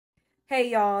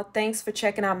Hey y'all, thanks for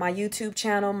checking out my YouTube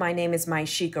channel. My name is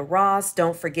Myshika Ross.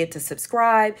 Don't forget to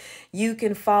subscribe. You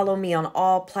can follow me on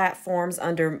all platforms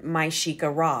under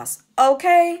Myshika Ross.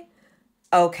 Okay?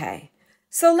 Okay.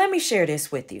 So let me share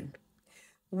this with you.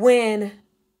 When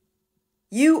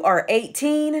you are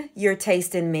 18, your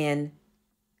taste in men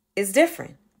is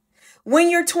different. When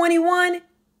you're 21,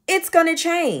 it's going to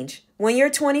change. When you're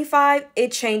 25,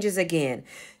 it changes again.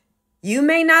 You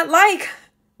may not like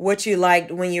what you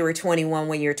liked when you were 21,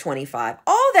 when you're 25.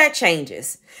 All that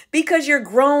changes because you're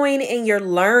growing and you're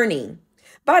learning.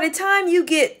 By the time you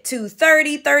get to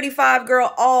 30, 35,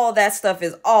 girl, all that stuff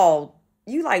is all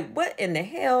you like, what in the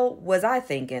hell was I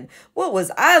thinking? What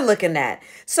was I looking at?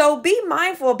 So be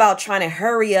mindful about trying to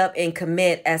hurry up and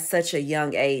commit at such a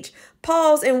young age.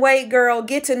 Pause and wait, girl.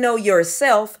 Get to know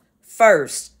yourself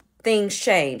first. Things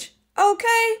change.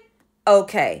 Okay?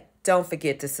 Okay. Don't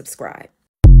forget to subscribe.